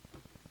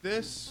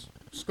This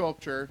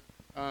sculpture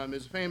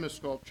is a famous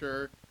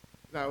sculpture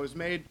that was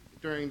made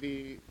during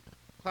the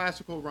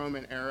classical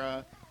Roman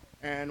era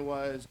and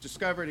was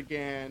discovered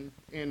again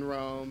in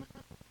Rome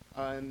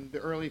in the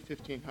early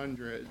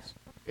 1500s.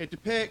 It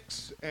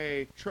depicts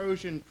a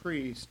Trojan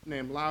priest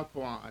named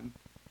Laocoon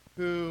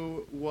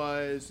who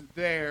was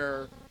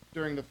there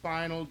during the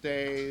final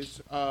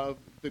days of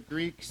the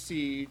Greek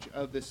siege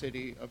of the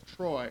city of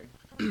Troy.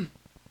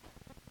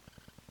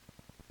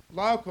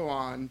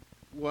 Laocoon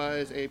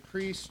was a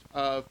priest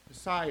of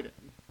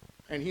Poseidon,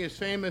 and he is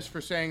famous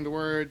for saying the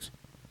words,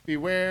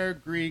 "Beware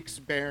Greeks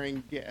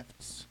bearing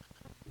gifts."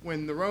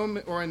 When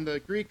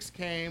the Greeks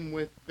came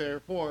with their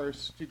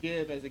horse to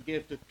give as a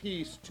gift of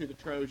peace to the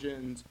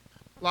Trojans,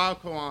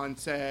 Laocoon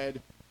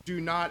said,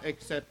 "Do not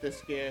accept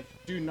this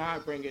gift, do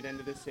not bring it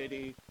into the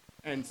city,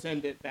 and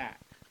send it back."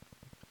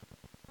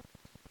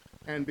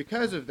 And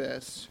because of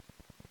this,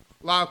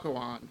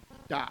 Laocoon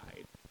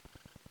died.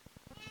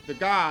 The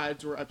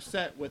gods were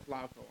upset with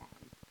Laocoon.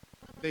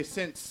 They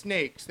sent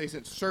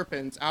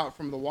serpents out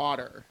from the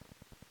water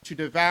to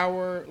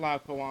devour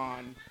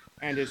Laocoon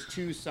and his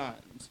two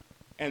sons.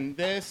 And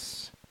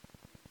this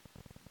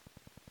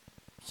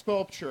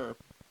sculpture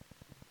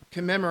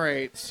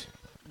commemorates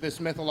this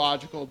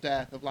mythological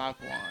death of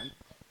Laocoon.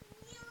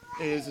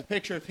 It is a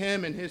picture of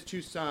him and his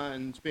two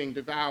sons being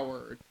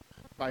devoured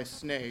by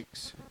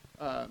snakes.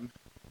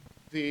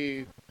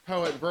 The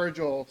poet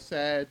Virgil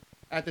said,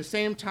 "At the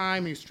same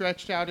time he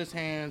stretched out his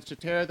hands to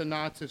tear the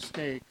knots of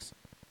snakes,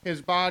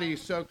 his body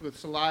soaked with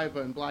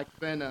saliva and black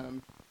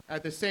venom.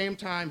 At the same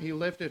time he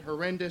lifted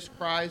horrendous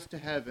cries to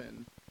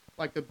heaven,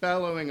 like the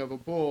bellowing of a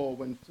bull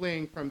when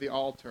fleeing from the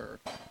altar,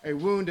 a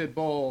wounded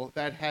bull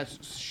that has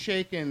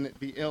shaken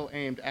the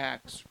ill-aimed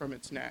axe from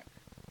its neck."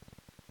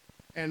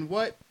 And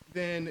what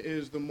then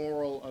is the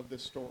moral of the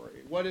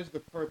story? What is the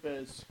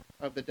purpose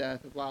of the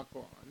death of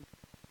Laocoon?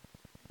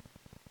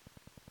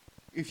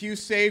 If you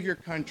save your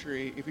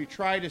country, if you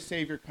try to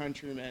save your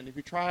countrymen, if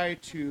you try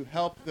to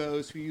help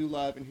those who you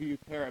love and who you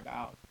care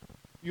about,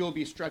 you will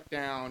be struck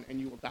down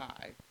and you will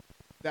die.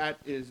 That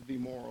is the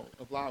moral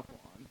of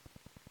Laocoon.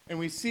 And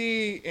we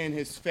see in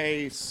his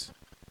face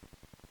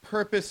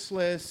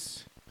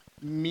purposeless,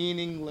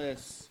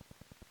 meaningless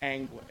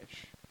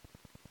anguish.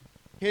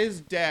 His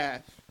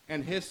death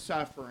and his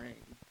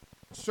suffering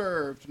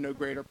served no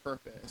greater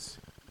purpose.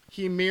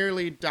 He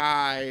merely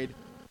died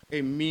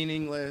a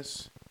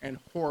meaningless and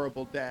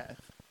horrible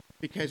death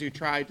because he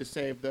tried to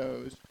save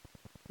those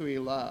who he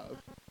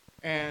loved.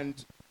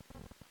 And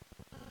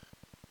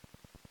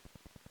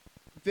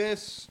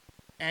this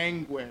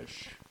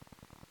anguish,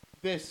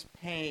 this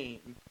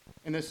pain,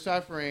 and this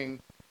suffering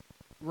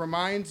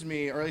reminds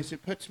me, or at least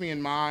it puts me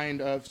in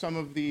mind of some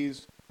of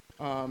these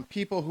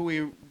people who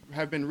we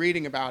have been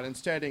reading about and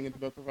studying in the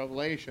book of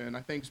Revelation.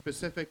 I think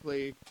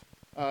specifically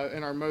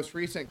in our most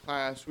recent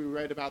class, we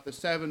read about the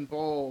 7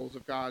 bowls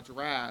of God's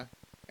wrath.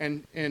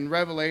 And in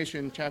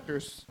Revelation chapter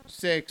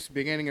 6,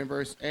 beginning in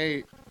verse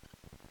 8,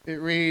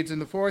 it reads,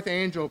 "And the 4th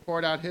angel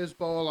poured out his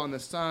bowl on the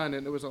sun,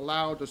 and it was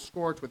allowed to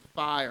scorch with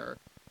fire.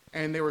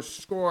 And they were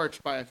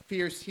scorched by a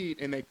fierce heat,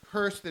 and they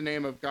cursed the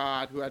name of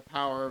God who had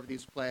power over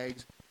these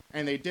plagues,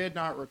 and they did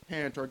not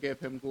repent or give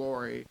him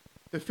glory.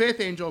 The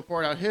 5th angel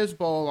poured out his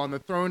bowl on the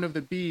throne of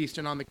the beast,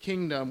 and on the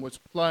kingdom was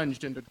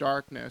plunged into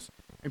darkness.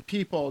 And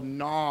people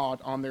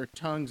gnawed on their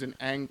tongues in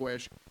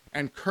anguish,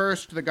 and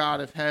cursed the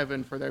God of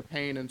heaven for their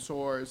pain and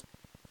sores,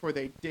 for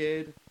they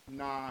did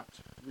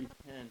not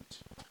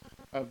repent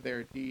of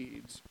their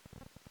deeds."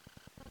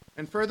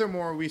 And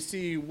furthermore, we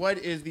see what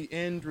is the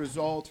end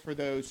result for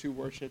those who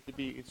worship the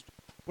beast.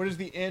 What is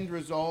the end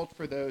result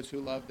for those who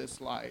love this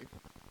life?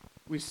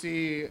 We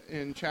see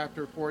in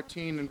chapter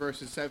 14 and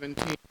verses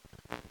 17,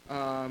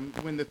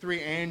 when the 3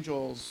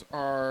 angels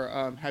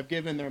have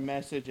given their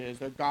messages,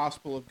 their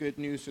gospel of good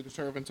news to the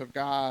servants of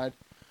God,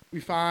 we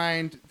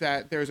find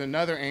that there's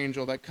another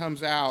angel that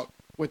comes out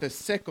with a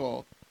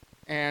sickle,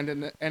 and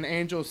an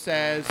angel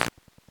says,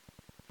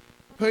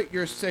 "Put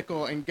your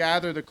sickle and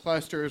gather the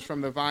clusters from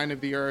the vine of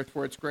the earth,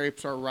 for its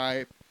grapes are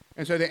ripe."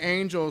 And so the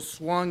angel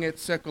swung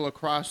its sickle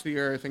across the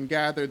earth and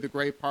gathered the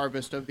grape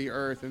harvest of the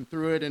earth and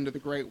threw it into the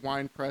great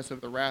winepress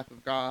of the wrath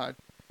of God.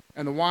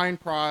 And the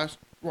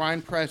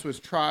winepress was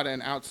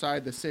trodden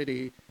outside the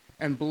city,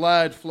 and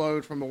blood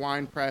flowed from the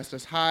winepress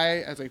as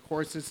high as a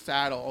horse's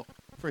saddle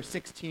for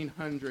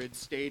 1,600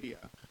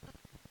 stadia.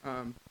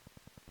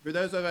 For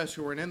those of us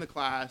who weren't in the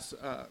class,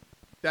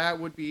 that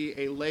would be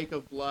a lake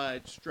of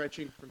blood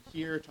stretching from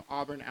here to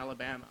Auburn,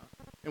 Alabama.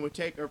 It would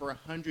take over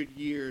 100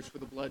 years for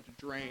the blood to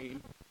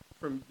drain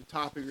from the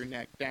top of your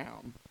neck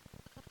down.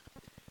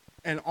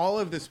 And all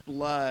of this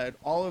blood,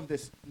 all of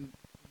this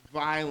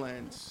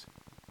violence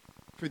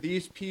for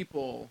these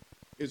people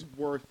is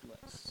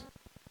worthless.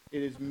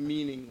 It is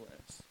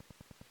meaningless.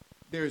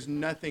 There's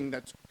nothing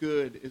that's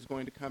good is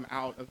going to come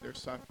out of their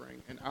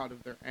suffering and out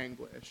of their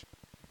anguish.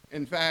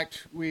 In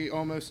fact,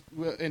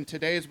 in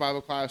today's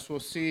Bible class,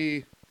 we'll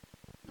see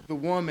the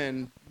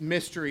woman,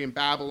 mystery in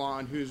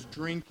Babylon, who's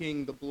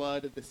drinking the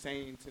blood of the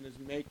saints and is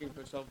making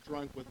herself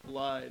drunk with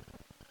blood.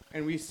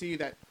 and we see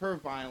that her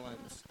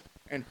violence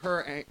and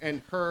her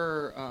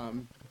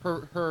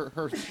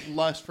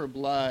lust for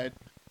blood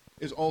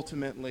is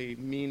ultimately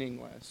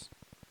meaningless.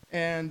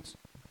 And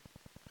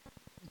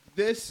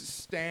this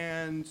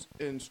stands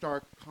in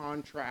stark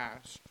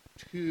contrast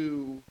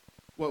to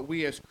what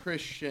we as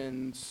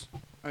Christians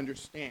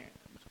understand.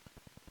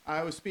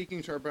 I was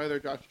speaking to our brother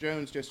Josh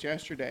Jones just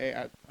yesterday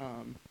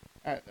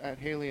at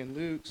Haley and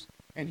Luke's,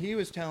 and he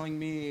was telling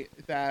me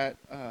that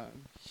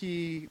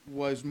he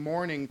was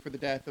mourning for the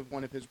death of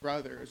one of his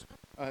brothers,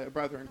 a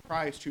brother in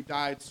Christ who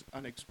died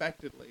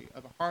unexpectedly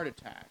of a heart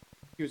attack.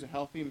 He was a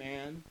healthy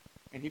man,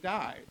 and he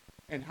died.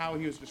 And how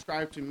he was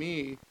described to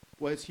me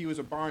was he was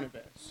a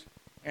Barnabas.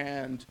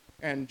 And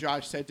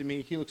Josh said to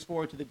me, he looks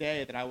forward to the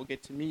day that I will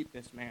get to meet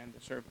this man,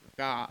 the servant of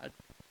God.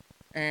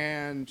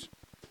 And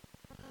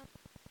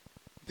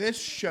this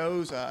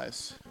shows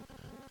us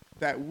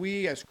that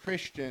we as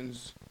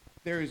Christians,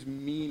 there is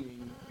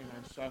meaning in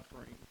our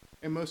suffering.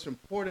 And most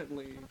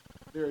importantly,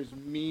 there is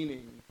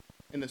meaning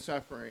in the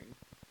suffering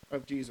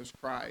of Jesus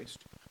Christ.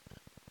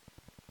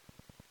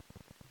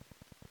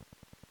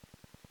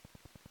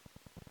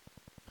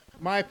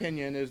 My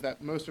opinion is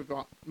that most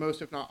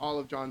if not all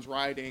of John's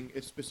writing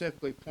is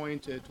specifically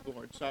pointed to the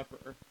Lord's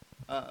Supper.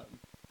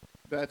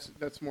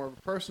 That's more of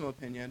a personal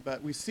opinion,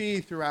 but we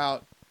see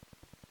throughout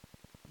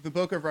the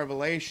book of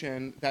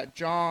Revelation that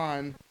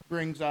John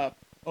brings up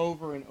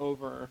over and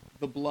over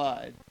the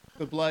blood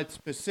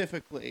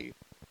specifically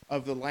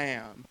of the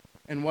Lamb,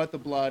 and what the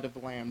blood of the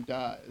Lamb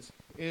does.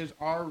 It is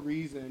our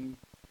reason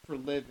for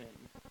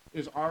living. It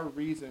is our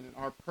reason and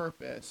our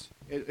purpose.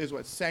 It is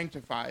what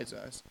sanctifies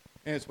us,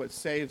 and it's what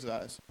saves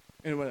us,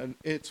 and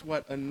it's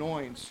what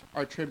anoints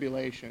our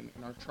tribulation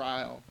and our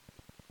trial.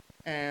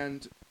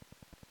 And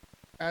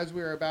as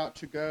we are about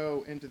to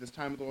go into this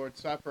time of the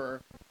Lord's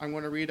Supper, I'm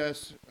going to read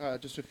us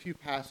just a few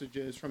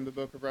passages from the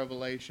book of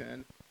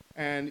Revelation.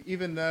 And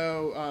even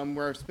though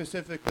we're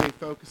specifically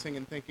focusing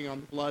and thinking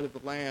on the blood of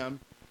the Lamb,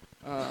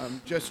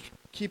 just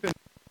keep in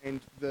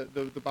mind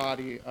the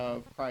body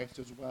of Christ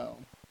as well.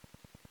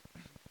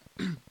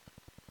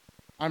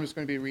 I'm just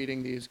going to be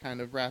reading these kind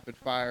of rapid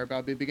fire, but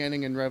I'll be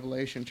beginning in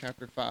Revelation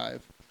chapter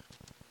 5.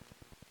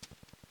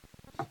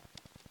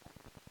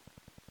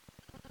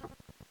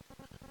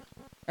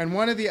 And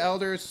one of the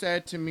elders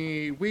said to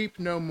me, "Weep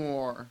no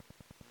more.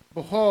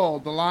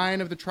 Behold, the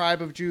Lion of the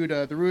tribe of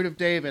Judah, the Root of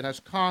David, has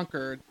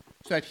conquered,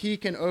 so that he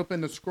can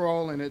open the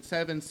scroll and its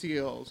 7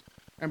 seals.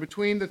 And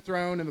between the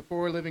throne and the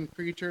 4 living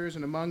creatures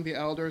and among the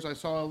elders I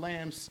saw a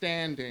lamb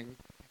standing,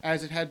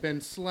 as it had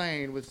been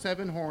slain, with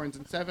 7 horns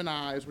and 7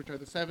 eyes, which are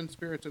the 7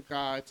 spirits of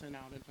God sent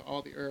out into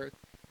all the earth.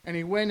 And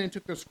he went and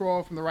took the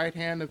scroll from the right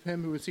hand of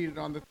him who was seated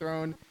on the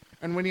throne.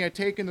 And when he had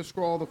taken the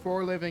scroll, the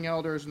 4 living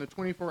elders and the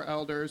 24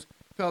 elders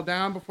fell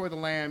down before the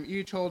Lamb,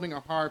 each holding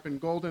a harp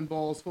and golden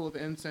bowls full of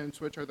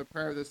incense, which are the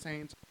prayer of the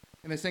saints.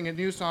 And they sang a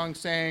new song,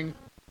 saying,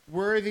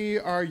 Worthy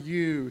are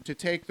you to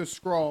take the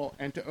scroll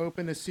and to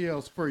open the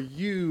seals, for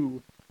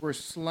you were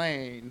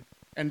slain,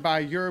 and by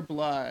your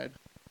blood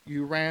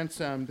you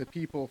ransomed the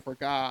people for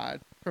God,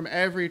 from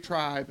every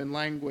tribe and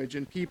language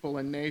and people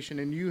and nation,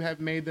 and you have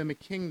made them a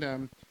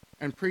kingdom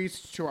and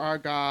priests to our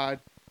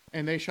God,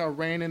 and they shall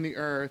reign in the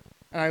earth.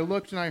 And I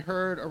looked and I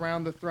heard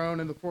around the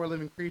throne and the 4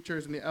 living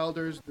creatures and the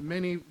elders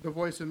the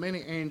voice of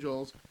many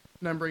angels,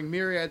 numbering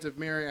myriads of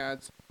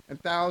myriads and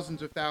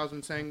thousands of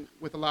thousands, saying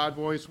with a loud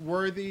voice,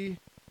 Worthy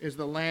is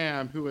the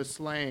Lamb who was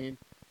slain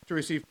to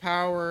receive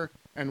power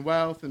and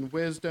wealth and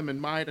wisdom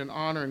and might and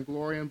honor and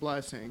glory and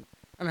blessing.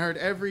 And I heard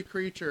every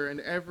creature and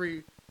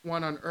every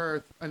one on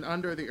earth and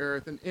under the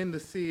earth and in the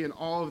sea, and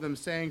all of them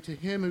saying, To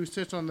him who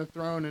sits on the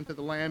throne and to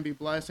the Lamb be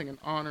blessing and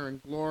honor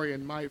and glory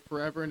and might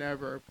forever and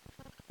ever.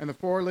 And the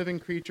 4 living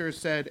creatures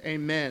said,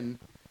 Amen.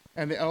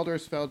 And the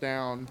elders fell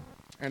down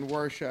and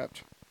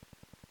worshipped.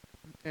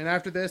 And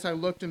after this I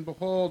looked, and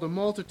behold, a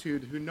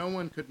multitude who no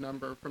one could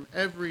number, from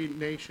every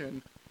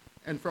nation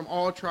and from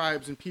all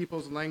tribes and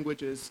peoples and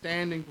languages,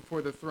 standing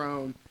before the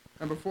throne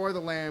and before the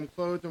Lamb,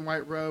 clothed in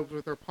white robes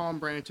with their palm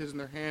branches in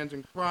their hands,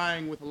 and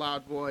crying with a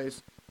loud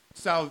voice,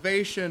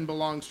 Salvation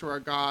belongs to our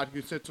God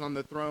who sits on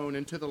the throne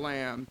and to the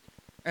Lamb.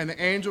 And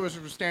the angels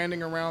were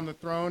standing around the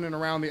throne and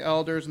around the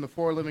elders and the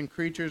 4 living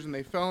creatures, and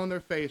they fell on their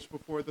face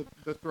before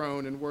the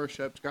throne and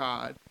worshipped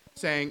God,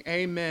 saying,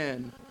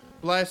 Amen.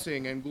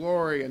 Blessing and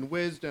glory and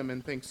wisdom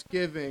and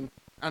thanksgiving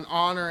and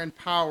honor and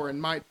power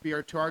and might be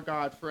to our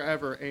God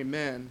forever.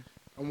 Amen.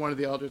 And one of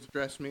the elders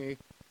addressed me,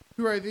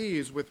 Who are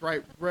these with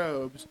white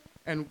robes,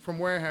 and from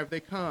where have they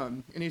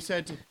come? And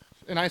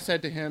I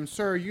said to him,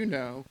 Sir, you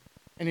know.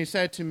 And he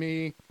said to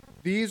me,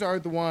 These are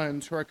the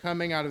ones who are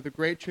coming out of the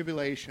great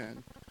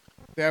tribulation.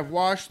 They have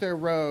washed their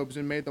robes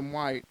and made them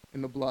white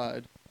in the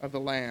blood of the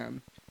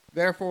Lamb.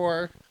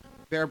 Therefore,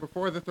 they are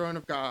before the throne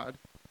of God,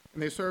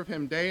 and they serve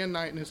him day and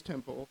night in his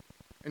temple.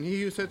 And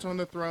he who sits on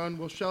the throne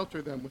will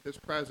shelter them with his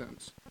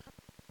presence.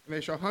 And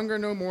they shall hunger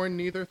no more,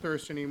 neither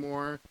thirst any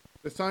more.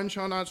 The sun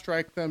shall not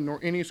strike them, nor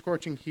any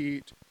scorching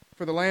heat.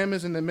 For the Lamb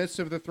is in the midst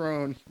of the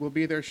throne, he will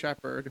be their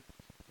shepherd.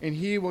 And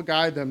he will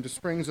guide them to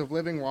springs of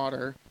living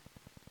water.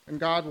 and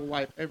God will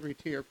wipe every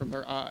tear from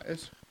their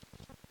eyes.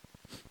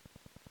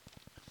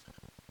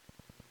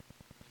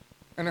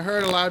 And I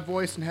heard a loud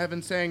voice in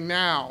heaven saying,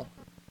 now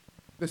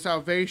the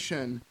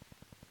salvation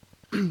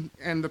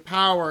and the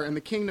power and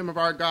the kingdom of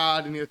our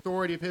God and the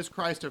authority of his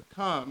Christ have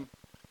come,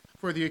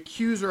 for the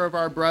accuser of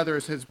our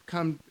brothers has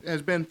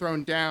been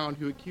thrown down,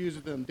 who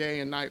accuses them day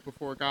and night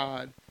before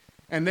God.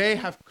 And they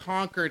have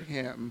conquered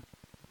him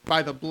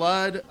by the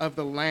blood of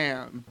the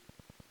Lamb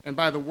and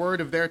by the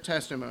word of their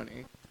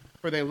testimony,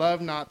 for they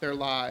love not their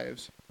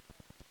lives,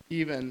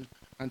 even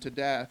unto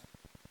death.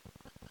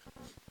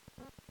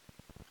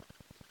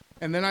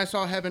 And then I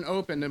saw heaven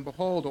opened, and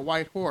behold, a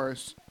white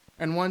horse,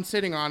 and one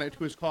sitting on it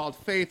who is called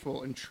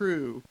Faithful and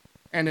True,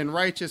 and in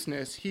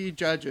righteousness he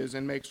judges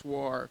and makes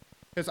war.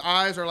 His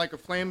eyes are like a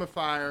flame of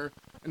fire,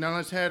 and on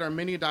his head are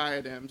many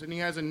diadems, and he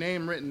has a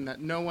name written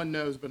that no one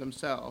knows but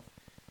himself.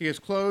 He is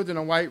clothed in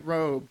a white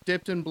robe,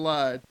 dipped in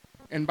blood,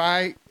 and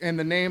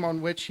the name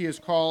on which he is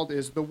called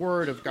is the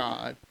Word of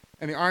God.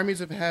 And the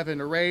armies of heaven,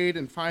 arrayed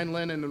in fine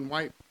linen and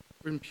white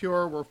and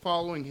pure, were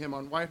following him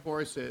on white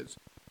horses.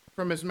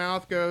 From his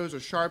mouth goes a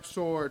sharp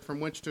sword from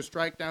which to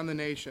strike down the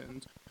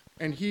nations,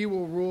 and he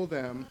will rule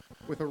them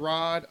with a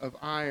rod of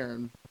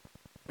iron.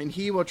 And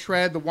he will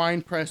tread the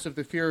winepress of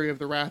the fury of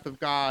the wrath of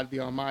God the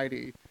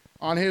Almighty.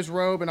 On his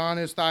robe and on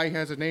his thigh he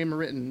has a name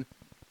written,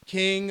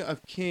 King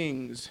of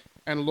Kings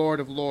and Lord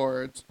of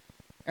Lords.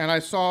 And I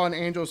saw an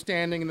angel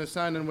standing in the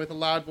sun, and with a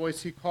loud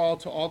voice he called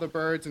to all the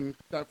birds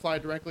that fly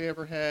directly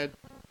overhead,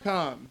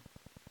 come,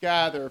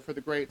 gather for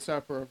the great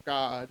supper of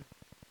God.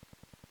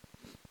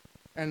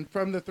 And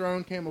from the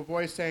throne came a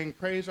voice saying,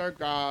 praise our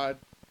God,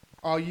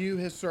 all you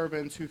his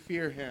servants who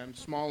fear him,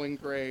 small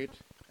and great.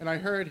 And I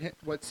heard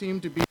what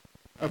seemed to be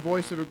a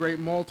voice of a great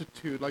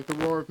multitude, like the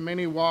roar of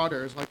many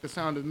waters, like the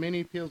sound of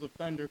many peals of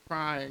thunder,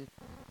 crying,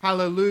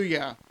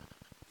 Hallelujah!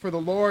 For the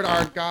Lord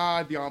our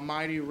God, the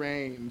Almighty,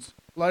 reigns.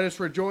 Let us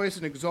rejoice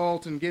and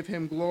exult and give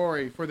him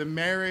glory, for the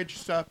marriage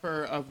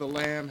supper of the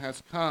Lamb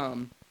has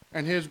come,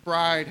 and his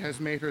bride has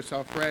made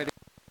herself ready.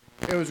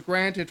 It was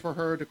granted for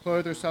her to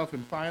clothe herself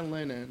in fine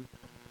linen,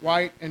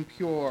 white and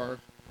pure,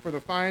 for the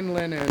fine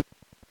linen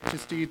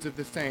is deeds of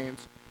the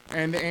saints.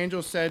 And the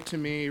angel said to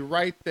me,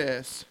 write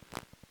this,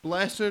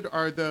 blessed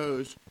are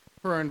those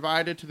who are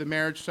invited to the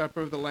marriage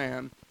supper of the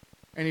Lamb.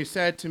 And he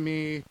said to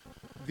me,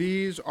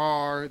 these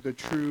are the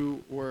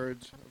true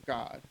words of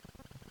God.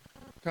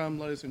 Come,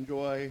 let us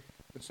enjoy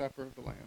the supper of the Lamb.